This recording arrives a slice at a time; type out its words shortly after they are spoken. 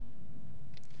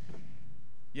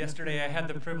Yesterday, I had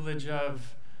the privilege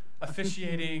of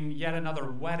officiating yet another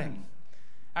wedding.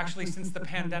 Actually, since the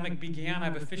pandemic began,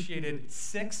 I've officiated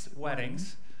 6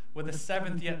 weddings, with a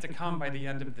 7th yet to come by the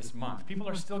end of this month. People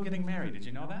are still getting married. Did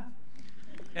you know that?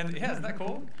 And yeah, isn't that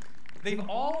cool? They've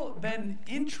all been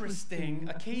interesting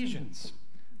occasions.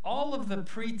 All of the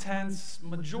pretense,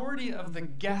 majority of the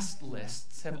guest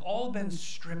lists have all been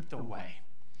stripped away.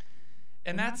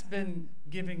 And that's been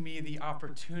giving me the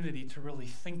opportunity to really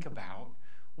think about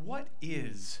what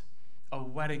is a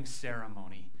wedding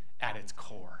ceremony at its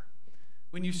core.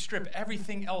 When you strip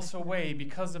everything else away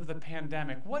because of the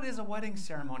pandemic, what is a wedding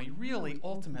ceremony? Really,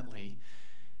 ultimately,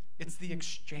 it's the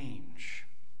exchange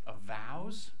of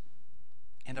vows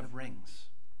and of rings.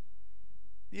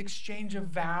 The exchange of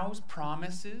vows,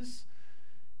 promises,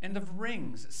 and of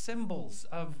rings, symbols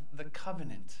of the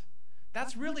covenant.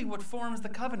 That's really what forms the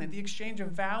covenant, the exchange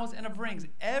of vows and of rings.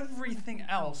 Everything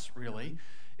else, really,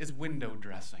 is window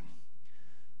dressing.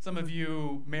 Some of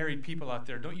you married people out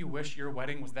there, don't you wish your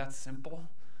wedding was that simple?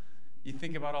 You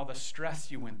think about all the stress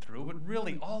you went through, but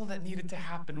really all that needed to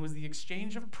happen was the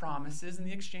exchange of promises and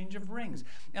the exchange of rings.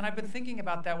 And I've been thinking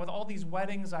about that with all these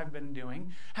weddings I've been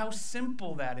doing, how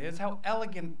simple that is, how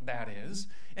elegant that is,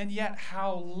 and yet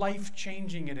how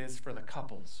life-changing it is for the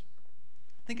couples.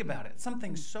 Think about it.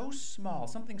 Something so small,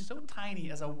 something so tiny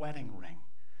as a wedding ring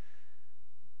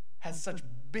has such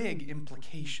big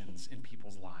implications in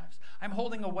people's lives. I'm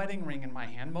holding a wedding ring in my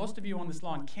hand. Most of you on this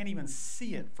lawn can't even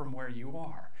see it from where you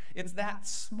are. It's that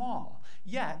small.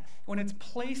 Yet, when it's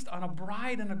placed on a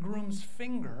bride and a groom's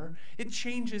finger, it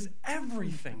changes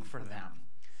everything for them.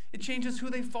 It changes who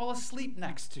they fall asleep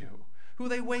next to, who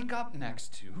they wake up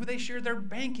next to, who they share their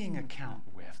banking account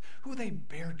with, who they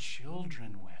bear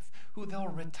children with, who they'll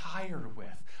retire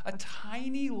with. A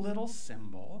tiny little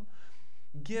symbol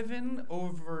given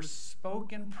over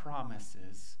spoken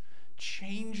promises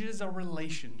changes a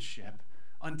relationship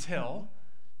until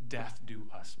death do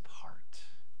us part.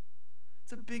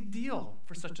 It's a big deal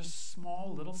for such a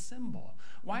small little symbol.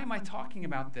 Why am I talking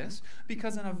about this?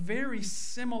 Because in a very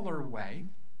similar way,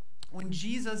 when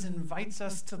Jesus invites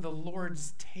us to the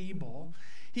Lord's table,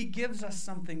 he gives us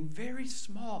something very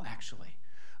small, actually,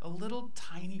 a little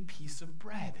tiny piece of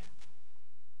bread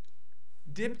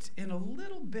dipped in a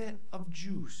little bit of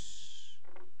juice.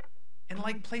 And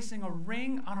like placing a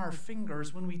ring on our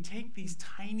fingers, when we take these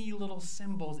tiny little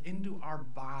symbols into our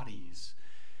bodies,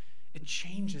 it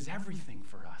changes everything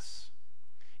for us.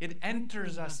 It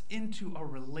enters us into a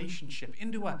relationship,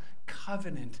 into a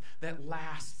covenant that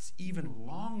lasts even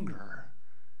longer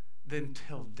than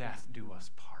till death do us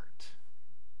part.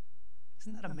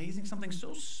 Isn't that amazing? Something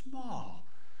so small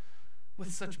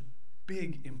with such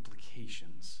big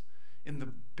implications in the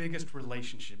biggest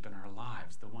relationship in our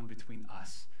lives, the one between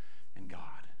us and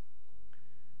God.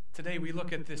 Today we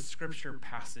look at this scripture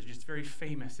passage. It's very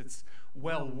famous. It's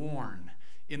well worn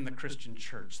in the Christian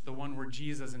church, the one where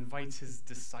Jesus invites his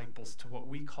disciples to what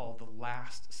we call the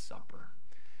Last Supper.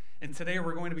 And today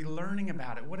we're going to be learning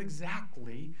about it, what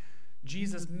exactly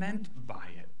Jesus meant by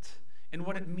it, and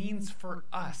what it means for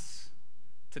us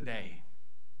today.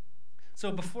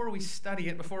 So before we study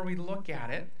it, before we look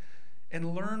at it,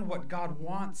 and learn what God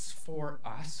wants for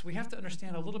us, we have to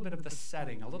understand a little bit of the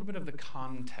setting, a little bit of the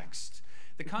context.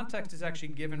 The context is actually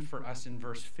given for us in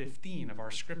verse 15 of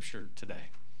our scripture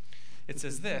today. It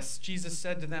says this, Jesus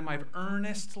said to them, I've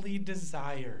earnestly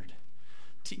desired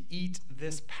to eat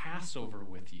this Passover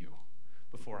with you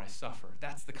before I suffer.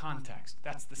 That's the context.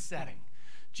 That's the setting.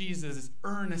 Jesus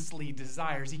earnestly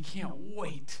desires. He can't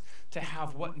wait to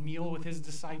have what meal with his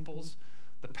disciples?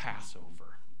 The Passover.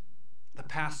 The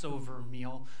Passover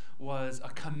meal was a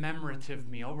commemorative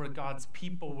meal where God's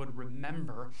people would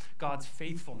remember God's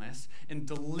faithfulness in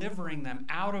delivering them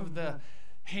out of the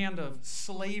hand of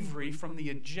slavery from the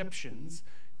Egyptians.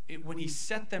 When he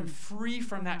set them free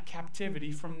from that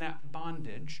captivity, from that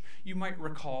bondage, you might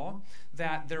recall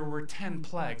that there were 10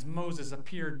 plagues. Moses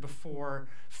appeared before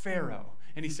Pharaoh,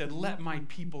 and he said, let my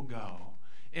people go.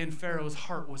 And Pharaoh's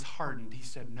heart was hardened. He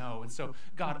said no. And so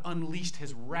God unleashed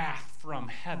his wrath from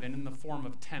heaven in the form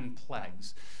of 10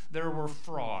 plagues. There were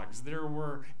frogs. There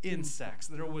were insects.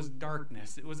 There was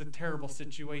darkness. It was a terrible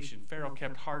situation. Pharaoh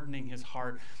kept hardening his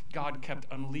heart. God kept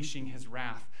unleashing his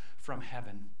wrath from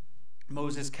heaven.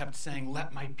 Moses kept saying,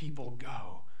 let my people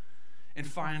go. And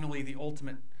finally, the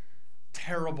ultimate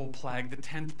terrible plague, the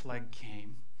 10th plague,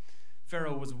 came.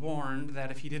 Pharaoh was warned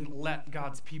that if he didn't let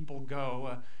God's people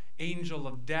go, angel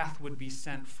of death would be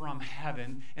sent from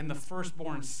heaven, and the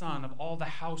firstborn son of all the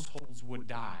households would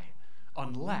die,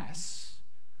 unless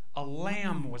a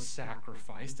lamb was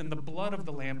sacrificed and the blood of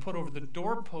the lamb put over the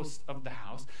doorposts of the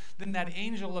house, then that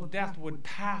angel of death would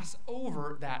pass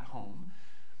over that home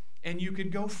and you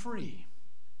could go free.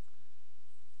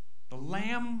 The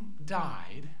lamb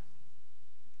died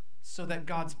so that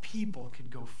God's people could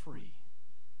go free.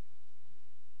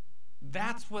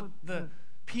 That's what the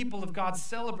people of God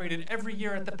celebrated every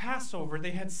year at the Passover.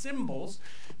 They had symbols.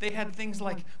 They had things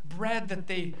like bread that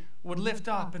they would lift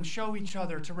up and show each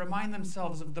other to remind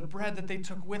themselves of the bread that they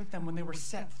took with them when they were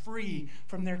set free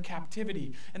from their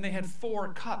captivity. And they had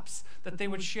 4 cups that they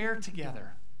would share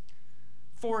together.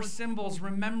 4 symbols,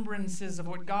 remembrances of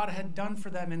what God had done for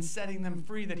them in setting them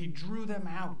free, that he drew them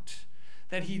out,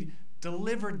 that he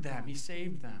delivered them, he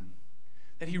saved them,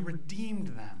 that he redeemed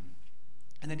them,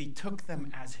 and that he took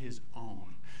them as his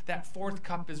own. That 4th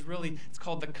cup is really, it's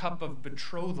called the cup of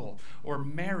betrothal or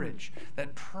marriage,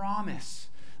 that promise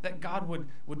that God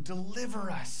would deliver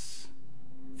us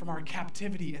from our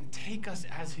captivity and take us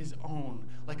as his own,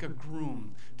 like a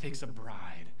groom takes a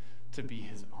bride to be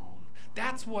his own.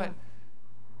 That's what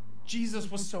Jesus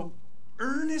was so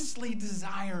earnestly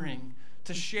desiring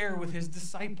to share with his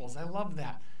disciples. I love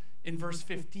that. In verse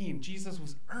 15, Jesus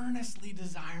was earnestly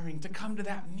desiring to come to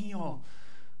that meal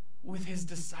with his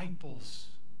disciples.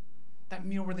 That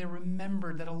meal where they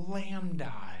remembered that a lamb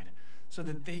died so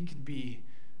that they could be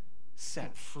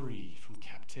set free from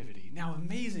captivity. Now,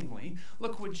 amazingly,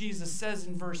 look what Jesus says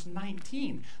in verse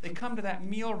 19. They come to that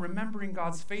meal remembering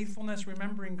God's faithfulness,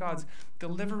 remembering God's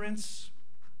deliverance.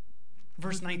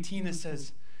 Verse 19, it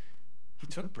says, he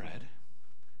took bread.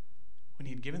 When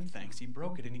he had given thanks, he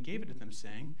broke it and he gave it to them,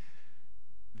 saying,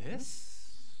 This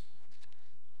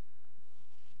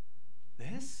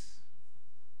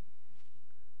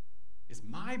is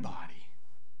my body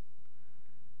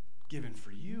given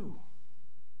for you.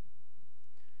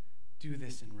 Do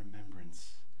this in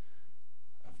remembrance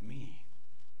of me.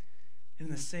 In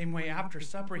the same way, after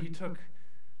supper, he took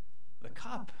the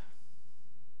cup.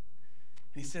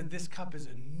 And he said, this cup is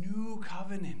a new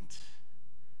covenant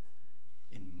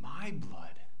in my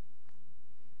blood.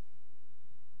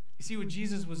 You see, what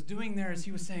Jesus was doing there is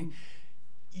he was saying,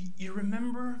 you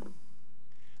remember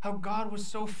how God was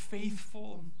so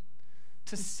faithful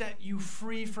to set you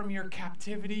free from your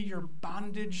captivity, your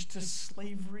bondage to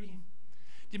slavery?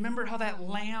 Do you remember how that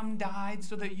lamb died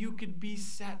so that you could be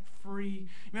set free?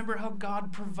 Remember how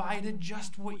God provided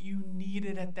just what you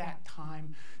needed at that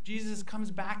time? Jesus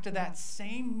comes back to that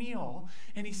same meal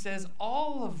and he says,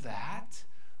 all of that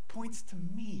points to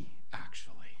me,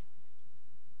 actually.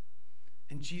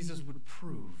 And Jesus would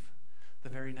prove the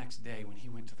very next day when he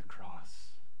went to the cross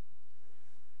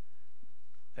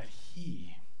that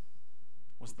he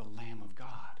was the Lamb of God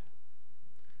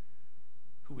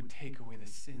who would take away the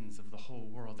sins of the whole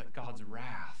world, that God's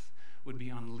wrath would be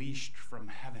unleashed from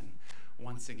heaven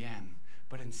once again.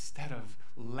 But instead of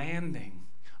landing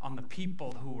on the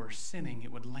people who were sinning,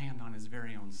 it would land on his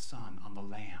very own Son, on the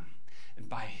Lamb. And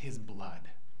by his blood,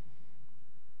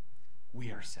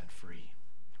 we are set free.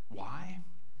 Why?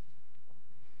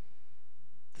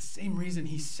 The same reason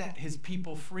he set his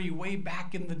people free way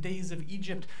back in the days of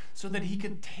Egypt, so that he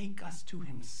could take us to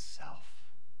himself.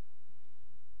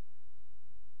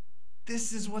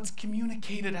 This is what's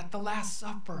communicated at the Last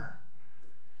Supper.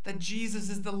 That Jesus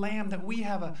is the Lamb, that we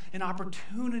have an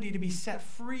opportunity to be set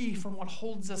free from what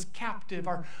holds us captive,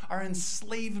 our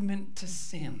enslavement to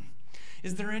sin.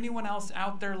 Is there anyone else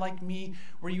out there like me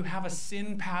where you have a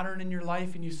sin pattern in your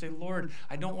life and you say, Lord,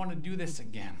 I don't want to do this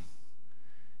again?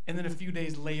 And then a few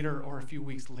days later or a few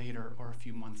weeks later or a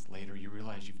few months later, you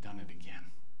realize you've done it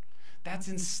again. That's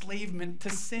enslavement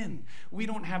to sin. We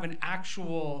don't have an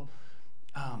actual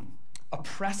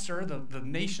oppressor. The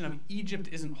nation of Egypt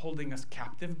isn't holding us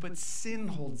captive, but sin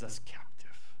holds us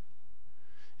captive.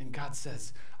 And God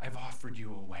says, I've offered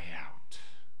you a way out.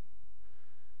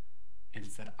 And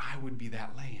it's that I would be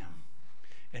that lamb,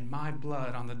 and my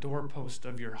blood on the doorpost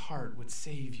of your heart would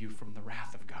save you from the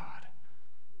wrath of God.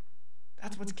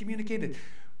 That's what's communicated.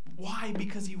 Why?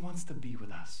 Because he wants to be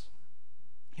with us.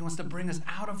 He wants to bring us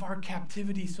out of our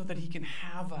captivity so that he can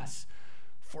have us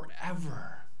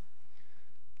forever,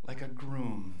 like a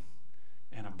groom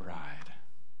and a bride.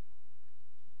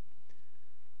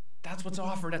 That's what's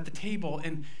offered at the table.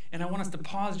 And I want us to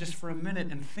pause just for a minute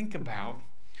and think about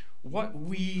what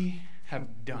we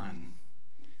have done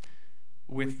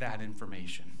with that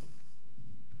information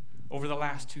over the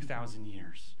last 2,000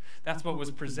 years. That's what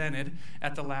was presented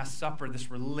at the Last Supper,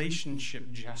 this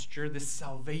relationship gesture, this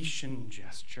salvation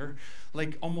gesture,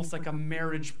 like almost like a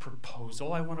marriage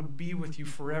proposal. I want to be with you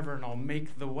forever and I'll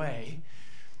make the way.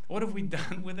 What have we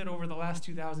done with it over the last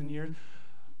 2,000 years?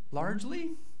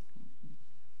 Largely,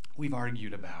 we've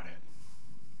argued about it.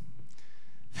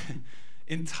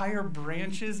 Entire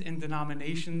branches and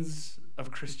denominations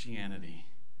of Christianity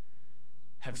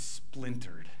have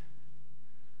splintered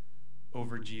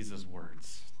over Jesus'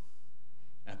 words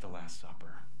at the Last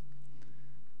Supper.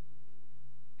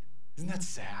 Isn't that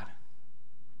sad?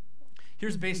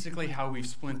 Here's basically how we've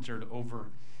splintered over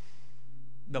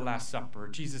the Last Supper.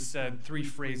 Jesus said 3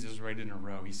 phrases right in a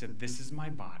row. He said, "This is my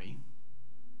body,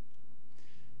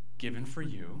 given for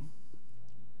you.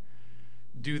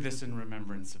 Do this in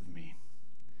remembrance of me."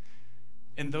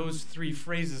 And those 3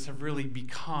 phrases have really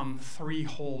become 3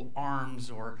 whole arms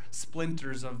or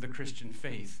splinters of the Christian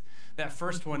faith. That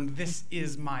first one, "This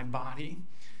is my body,"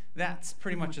 that's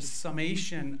pretty much a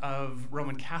summation of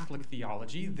Roman Catholic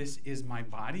theology. This is my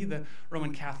body. The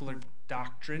Roman Catholic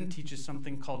doctrine teaches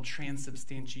something called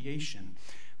transubstantiation,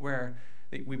 where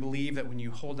we believe that when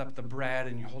you hold up the bread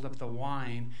and you hold up the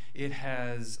wine, it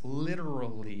has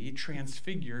literally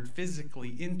transfigured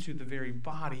physically into the very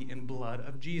body and blood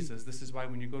of Jesus. This is why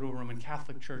when you go to a Roman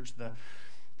Catholic church,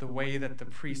 the way that the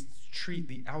priests treat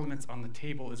the elements on the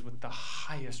table is with the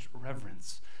highest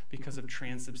reverence because of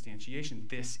transubstantiation.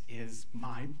 This is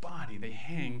my body. They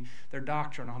hang their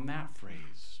doctrine on that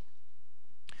phrase.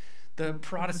 The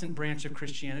Protestant branch of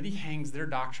Christianity hangs their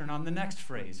doctrine on the next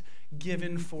phrase,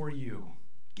 "given for you."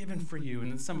 Given for you.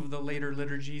 And in some of the later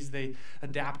liturgies, they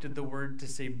adapted the word to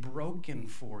say broken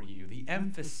for you. The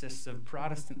emphasis of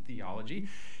Protestant theology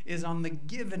is on the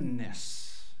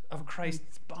givenness of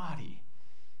Christ's body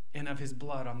and of his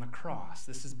blood on the cross.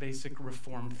 This is basic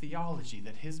Reformed theology,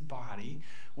 that his body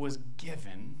was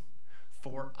given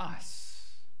for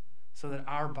us so that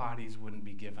our bodies wouldn't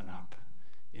be given up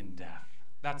in death.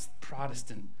 That's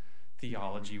Protestant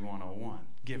theology 101,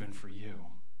 given for you.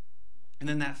 And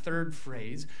then that third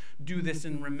phrase, "do this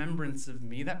in remembrance of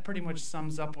me," that pretty much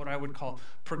sums up what I would call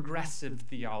progressive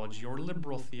theology or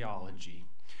liberal theology,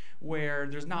 where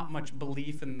there's not much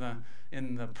belief in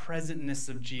the presentness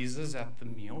of Jesus at the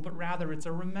meal, but rather it's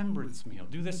a remembrance meal.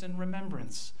 Do this in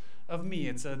remembrance of me.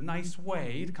 It's a nice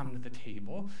way to come to the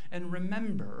table and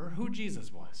remember who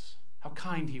Jesus was, how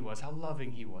kind he was, how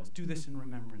loving he was. Do this in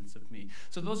remembrance of me.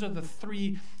 So those are the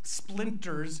 3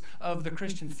 splinters of the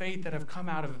Christian faith that have come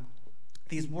out of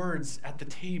these words at the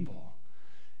table.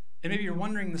 And maybe you're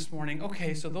wondering this morning,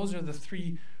 okay, so those are the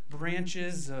 3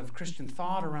 branches of Christian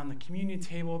thought around the communion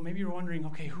table. Maybe you're wondering,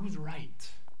 okay, who's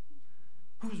right?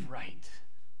 Who's right?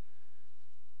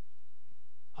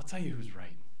 I'll tell you who's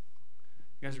right.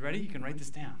 You guys ready? You can write this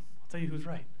down. I'll tell you who's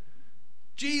right.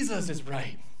 Jesus is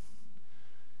right.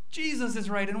 Jesus is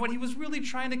right. And what he was really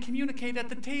trying to communicate at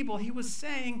the table, he was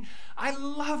saying, "I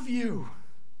love you,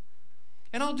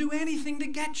 and I'll do anything to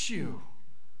get you.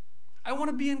 I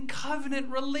want to be in covenant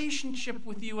relationship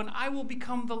with you, and I will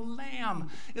become the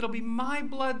lamb. It'll be my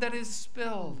blood that is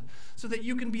spilled so that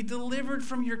you can be delivered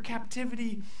from your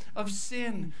captivity of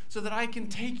sin, so that I can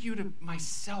take you to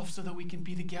myself, so that we can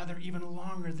be together even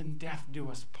longer than death do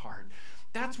us part."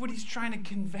 That's what he's trying to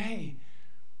convey.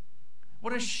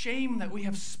 What a shame that we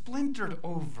have splintered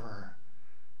over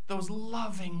those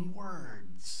loving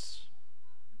words.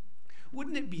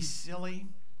 Wouldn't it be silly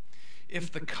if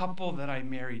the couple that I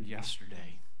married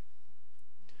yesterday,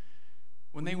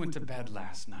 when they went to bed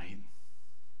last night,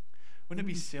 wouldn't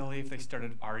it be silly if they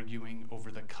started arguing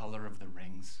over the color of the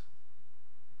rings?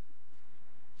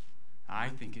 I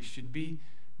think it should be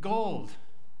gold,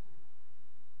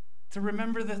 to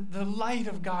remember the light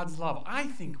of God's love. I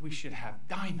think we should have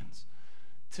diamonds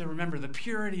to remember the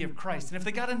purity of Christ. And if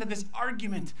they got into this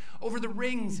argument over the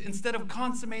rings instead of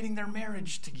consummating their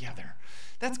marriage together,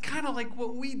 that's kind of like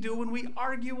what we do when we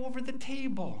argue over the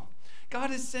table.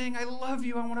 God is saying, "I love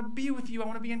you. I want to be with you. I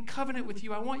want to be in covenant with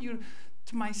you. I want you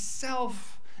to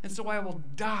myself. And so I will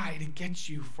die to get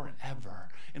you forever."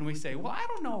 And we say, "Well, I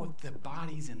don't know if the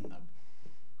body's in the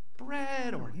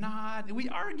bread or not." And we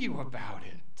argue about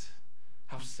it.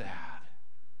 How sad.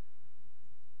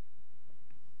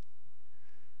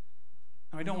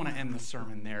 Now, I don't want to end the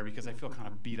sermon there because I feel kind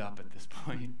of beat up at this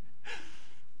point,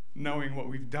 knowing what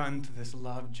we've done to this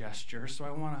love gesture. So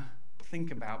I want to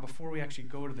think about, before we actually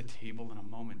go to the table in a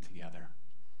moment together,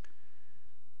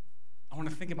 I want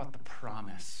to think about the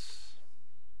promise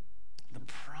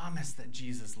that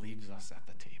Jesus leaves us at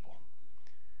the table.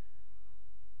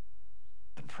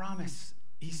 The promise,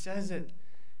 he says it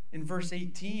in verse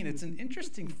 18. It's an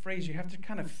interesting phrase. You have to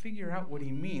kind of figure out what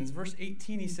he means. Verse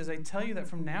 18, he says, "I tell you that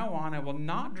from now on I will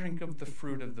not drink of the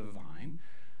fruit of the vine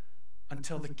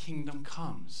until the kingdom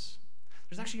comes."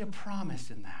 There's actually a promise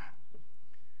in that.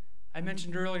 I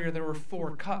mentioned earlier there were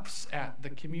 4 cups at the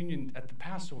communion, at the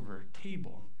Passover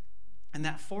table. And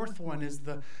that fourth one is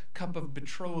the cup of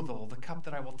betrothal, the cup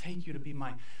that I will take you to be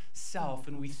myself.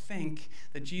 And we think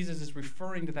that Jesus is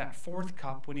referring to that fourth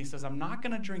cup when he says, I'm not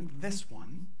going to drink this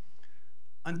one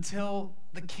until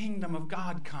the kingdom of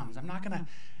God comes. I'm not going to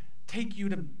take you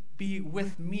to be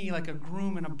with me like a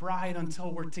groom and a bride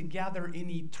until we're together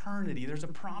in eternity. There's a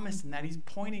promise in that. He's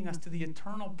pointing us to the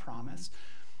eternal promise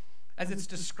as it's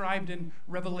described in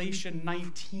Revelation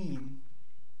 19.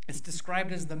 It's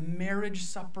described as the marriage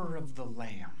supper of the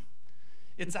Lamb.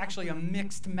 It's actually a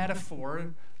mixed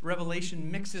metaphor. Revelation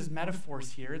mixes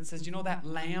metaphors here. It says, you know that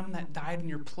lamb that died in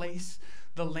your place?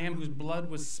 The lamb whose blood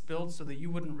was spilled so that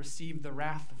you wouldn't receive the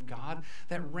wrath of God?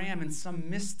 That ram, in some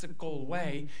mystical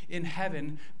way, in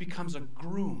heaven becomes a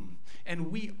groom. And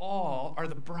we all are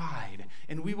the bride.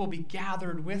 And we will be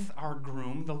gathered with our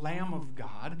groom, the Lamb of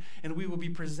God. And we will be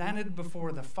presented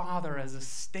before the Father as a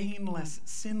stainless,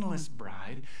 sinless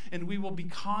bride. And we will be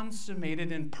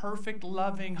consummated in perfect,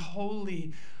 loving,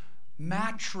 holy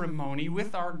matrimony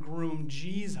with our groom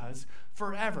Jesus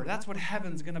forever. That's what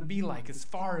heaven's going to be like as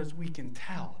far as we can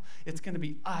tell. It's going to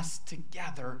be us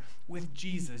together with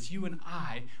Jesus. You and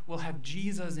I will have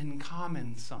Jesus in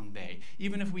common someday.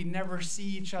 Even if we never see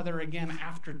each other again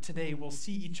after today, we'll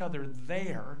see each other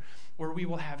there where we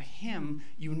will have him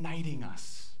uniting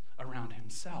us around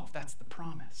himself. That's the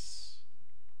promise.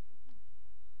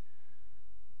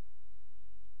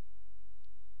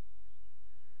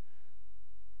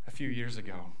 A few years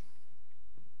ago,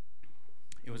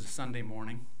 it was a Sunday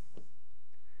morning.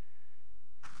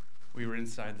 We were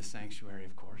inside the sanctuary,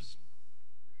 of course.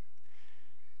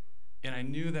 And I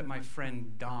knew that my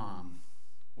friend Dom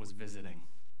was visiting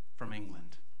from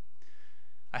England.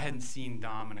 I hadn't seen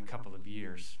Dom in a couple of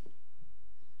years.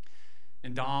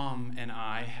 And Dom and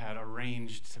I had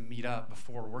arranged to meet up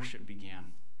before worship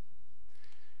began.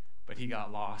 But he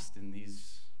got lost in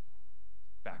these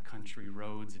backcountry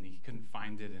roads and he couldn't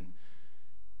find it, and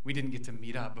we didn't get to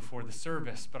meet up before the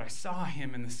service. But I saw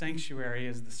him in the sanctuary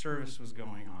as the service was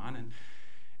going on, and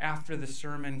after the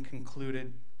sermon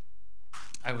concluded,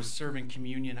 I was serving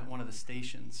communion at one of the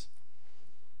stations,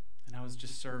 and I was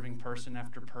just serving person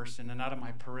after person, and out of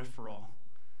my peripheral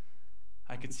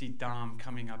I could see Dom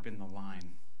coming up in the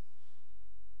line.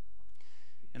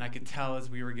 And I could tell as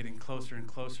we were getting closer and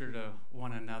closer to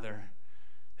one another,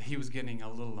 he was getting a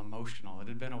little emotional. It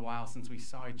had been a while since we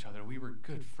saw each other. We were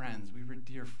good friends. We were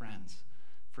dear friends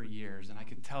for years. And I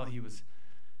could tell he was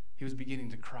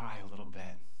beginning to cry a little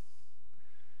bit.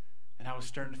 And I was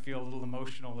starting to feel a little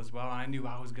emotional as well. And I knew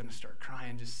I was going to start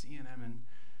crying just seeing him. And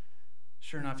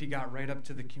sure enough, he got right up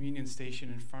to the communion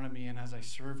station in front of me. And as I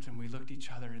served him, we looked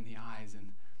each other in the eyes.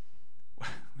 And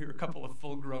we were a couple of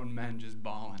full-grown men just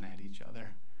bawling at each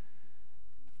other.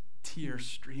 Tears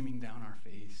streaming down our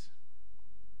face.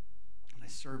 I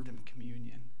served him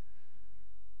communion,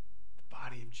 the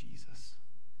body of Jesus,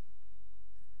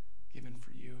 given for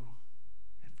you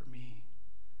and for me,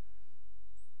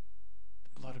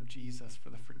 the blood of Jesus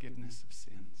for the forgiveness of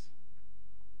sins.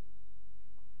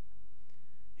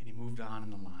 And he moved on in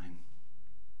the line.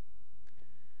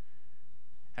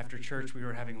 After church, we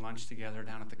were having lunch together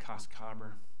down at the Cos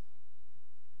Cabra,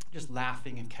 just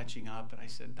laughing and catching up. And I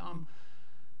said, Dom,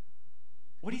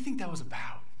 what do you think that was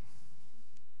about?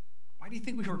 Why do you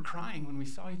think we were crying when we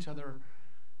saw each other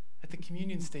at the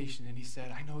communion station? And he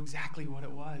said, I know exactly what it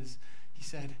was. He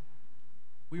said,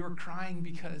 we were crying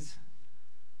because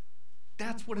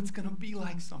that's what it's going to be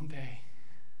like someday.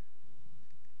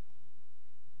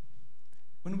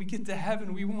 When we get to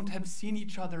heaven, we won't have seen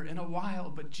each other in a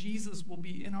while, but Jesus will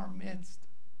be in our midst.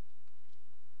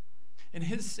 And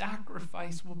his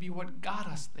sacrifice will be what got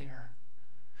us there.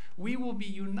 We will be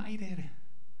united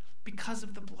because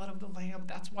of the blood of the Lamb.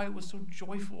 That's why it was so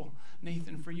joyful,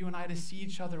 Nathan, for you and I to see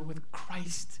each other with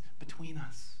Christ between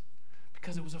us,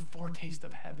 because it was a foretaste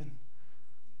of heaven.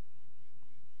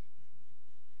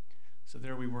 So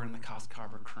there we were in the Cos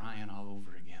Cabra crying all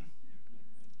over again.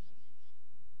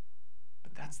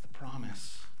 But that's the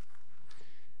promise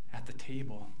at the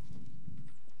table.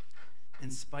 In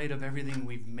spite of everything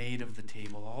we've made of the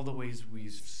table, all the ways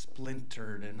we've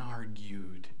splintered and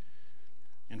argued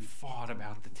and fought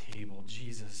about the table,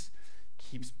 Jesus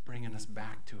keeps bringing us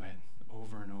back to it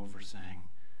over and over, saying,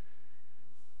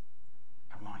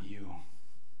 I want you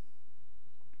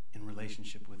in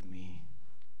relationship with me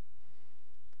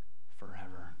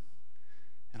forever,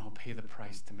 and I'll pay the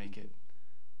price to make it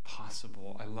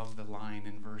possible. I love the line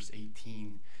in verse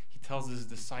 18. He tells his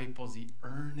disciples he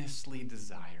earnestly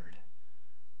desired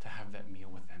to have that meal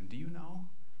with them. Do you know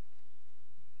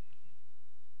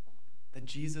that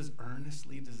Jesus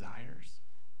earnestly desires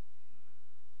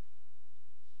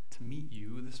to meet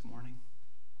you this morning?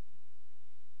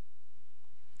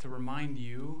 to remind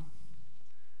you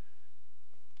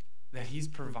that he's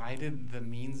provided the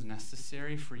means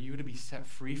necessary for you to be set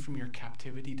free from your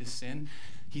captivity to sin.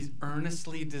 He's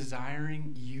earnestly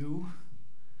desiring you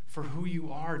for who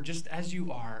you are, just as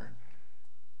you are,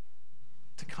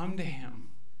 to come to him,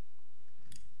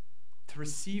 to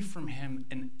receive from him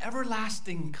an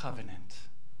everlasting covenant,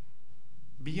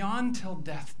 beyond till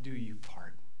death do you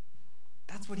part.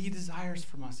 That's what he desires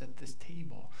from us at this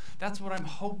table. That's what I'm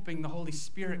hoping the Holy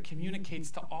Spirit communicates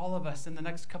to all of us in the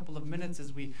next couple of minutes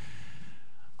as we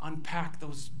unpack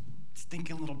those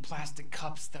stinking little plastic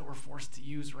cups that we're forced to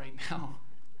use right now.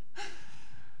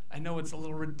 I know it's a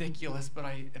little ridiculous, but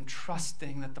I am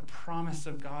trusting that the promise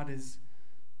of God is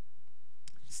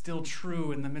still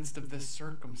true in the midst of this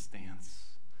circumstance,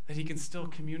 that he can still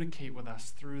communicate with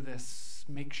us through this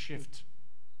makeshift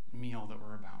meal that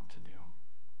we're about to do.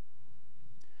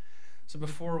 So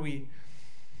before we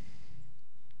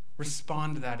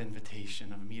respond to that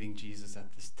invitation of meeting Jesus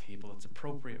at this table, it's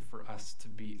appropriate for us to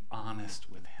be honest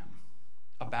with him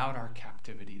about our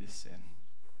captivity to sin.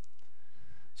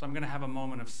 So I'm going to have a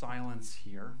moment of silence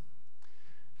here.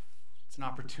 It's an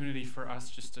opportunity for us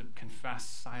just to confess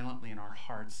silently in our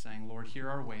hearts, saying, Lord, here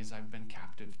are ways I've been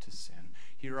captive to sin.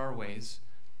 Here are ways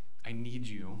I need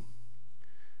you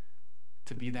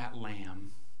to be that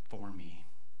lamb for me,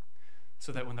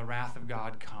 so that when the wrath of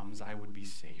God comes, I would be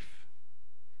safe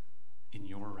in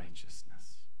your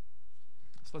righteousness.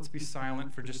 So let's be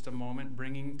silent for just a moment,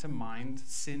 bringing to mind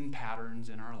sin patterns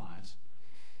in our lives.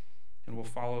 And we'll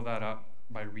follow that up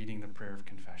by reading the prayer of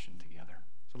confession together.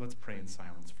 So let's pray in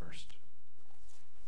silence first.